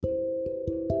Hi,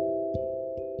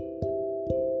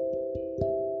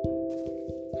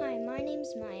 my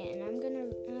name's Maya, and I'm going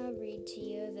to read to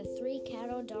you The Three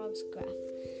Cattle Dogs Gruff.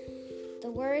 The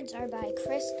words are by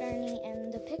Chris Gurney,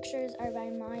 and the pictures are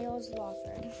by Miles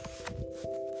Lawford.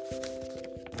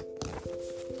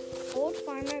 Old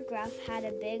Farmer Gruff had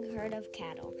a big herd of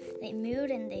cattle. They mooed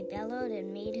and they bellowed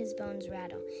and made his bones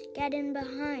rattle. "Get in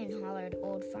behind," hollered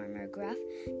Old Farmer Gruff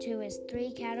to his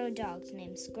three cattle dogs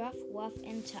named Scruff, Wuff,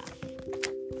 and Tuff.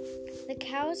 The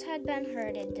cows had been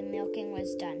herded, the milking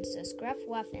was done, so Scruff,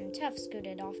 Wuff, and Tuff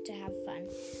scooted off to have fun.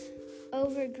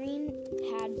 Over green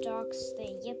paddocks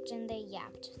they yipped and they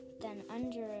yapped, then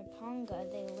under a ponga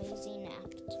they lazy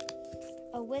napped.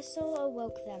 A whistle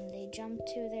awoke them, they jumped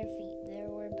to their feet. There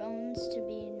were bones to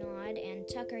be gnawed and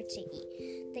tucker to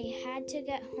eat. They had to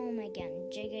get home again,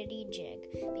 jiggity-jig,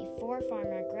 before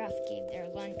Farmer Gruff gave their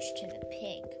lunch to the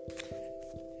pig.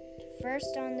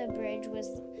 First on the bridge was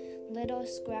little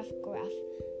Scruff Gruff,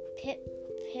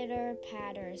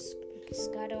 pitter-patter,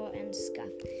 scuttle and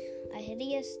scuff. A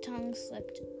hideous tongue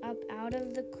slipped up out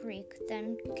of the creek,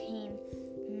 then came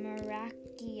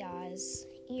Marakia's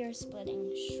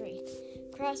ear-splitting shriek.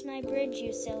 "Cross my bridge,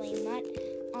 you silly mutt,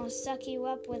 I'll suck you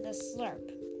up with a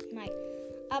slurp.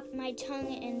 Up my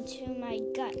tongue into my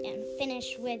gut and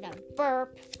finish with a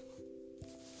burp."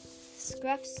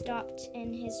 Scruff stopped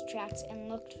in his tracks and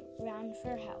looked round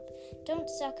for help. "Don't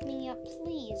suck me up,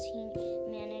 please," he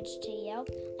managed to yelp.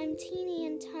 "I'm teeny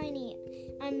and tiny.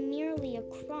 I'm merely a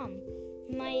crumb.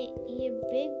 My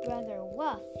big brother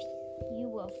Wuff you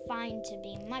will find to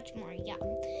be much more yum."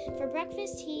 For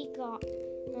breakfast he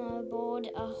gobbled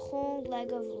a whole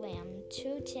leg of lamb,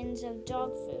 2 tins of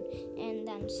dog food, and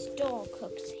then stole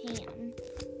cooked ham.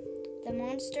 The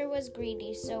monster was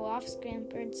greedy, so off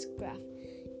scampered Scruff,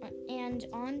 and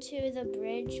onto the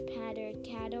bridge pattered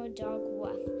cattle dog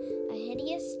Wuff. A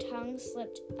hideous tongue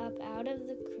slipped up out of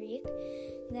the creek,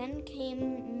 then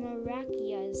came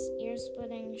Marakia's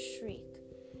ear-splitting shriek.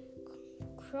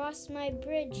 "Cross my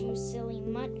bridge, you silly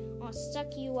mutt, I'll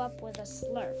suck you up with a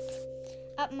slurp.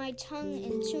 Up my tongue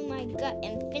into my gut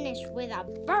and finish with a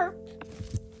burp."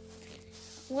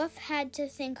 Wuff had to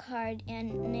think hard,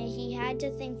 and he had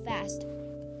to think fast.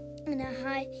 In a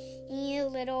high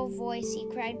little voice he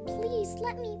cried, "Please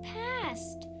let me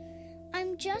past.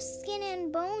 I'm just skin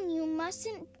and bone, you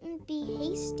mustn't be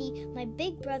hasty. My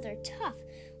big brother Tuff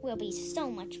will be so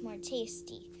much more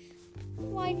tasty."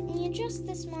 Why, just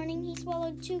this morning he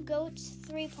swallowed 2 goats,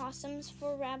 3 possums,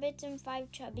 4 rabbits, and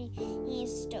 5 chubby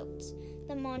stoats.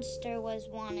 The monster was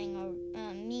wanting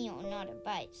a meal, not a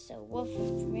bite, so Wuff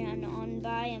ran on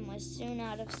by and was soon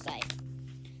out of sight.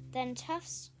 Then Tuff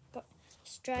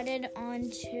strutted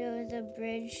onto the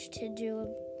bridge to do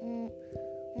a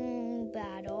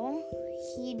battle.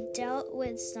 He dealt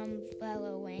with some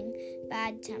bellowing,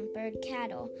 bad-tempered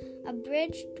cattle. A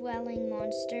bridge-dwelling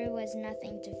monster was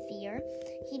nothing to fear.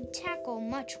 He'd tackle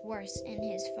much worse in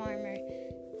his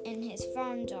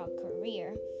farm dog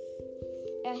career.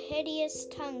 A hideous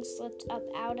tongue slipped up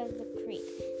out of the creek.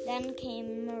 Then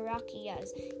came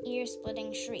Marakia's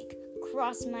ear-splitting shriek.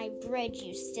 "Cross my bridge,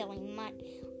 you silly mutt,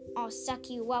 I'll suck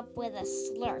you up with a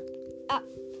slurp. Up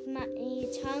my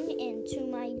tongue into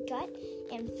my gut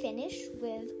and finish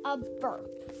with a burp."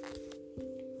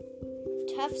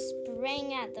 Tuff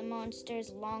sprang at the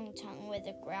monster's long tongue with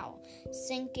a growl,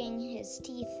 sinking his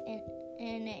teeth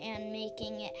in and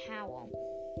making it howl.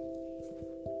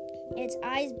 Its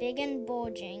eyes big and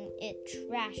bulging, it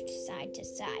trashed side to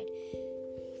side,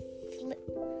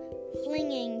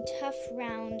 flinging Tuff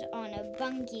round on a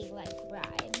bungee-like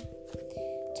ride.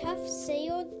 Tuff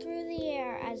sailed through the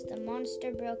air as the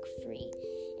monster broke free,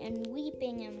 and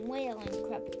weeping and wailing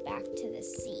crept back to the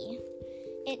sea.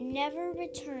 It never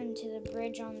returned to the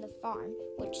bridge on the farm,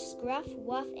 which Scruff,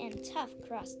 Wuff, and Tuff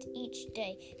crossed each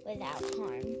day without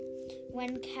harm.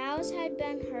 When cows had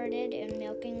been herded and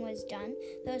milking was done,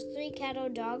 those 3 cattle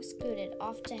dogs scooted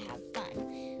off to have fun.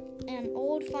 And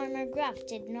Old Farmer Gruff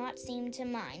did not seem to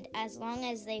mind, as long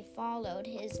as they followed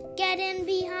his "Get in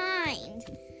behind!"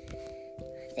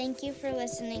 Thank you for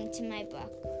listening to my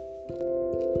book.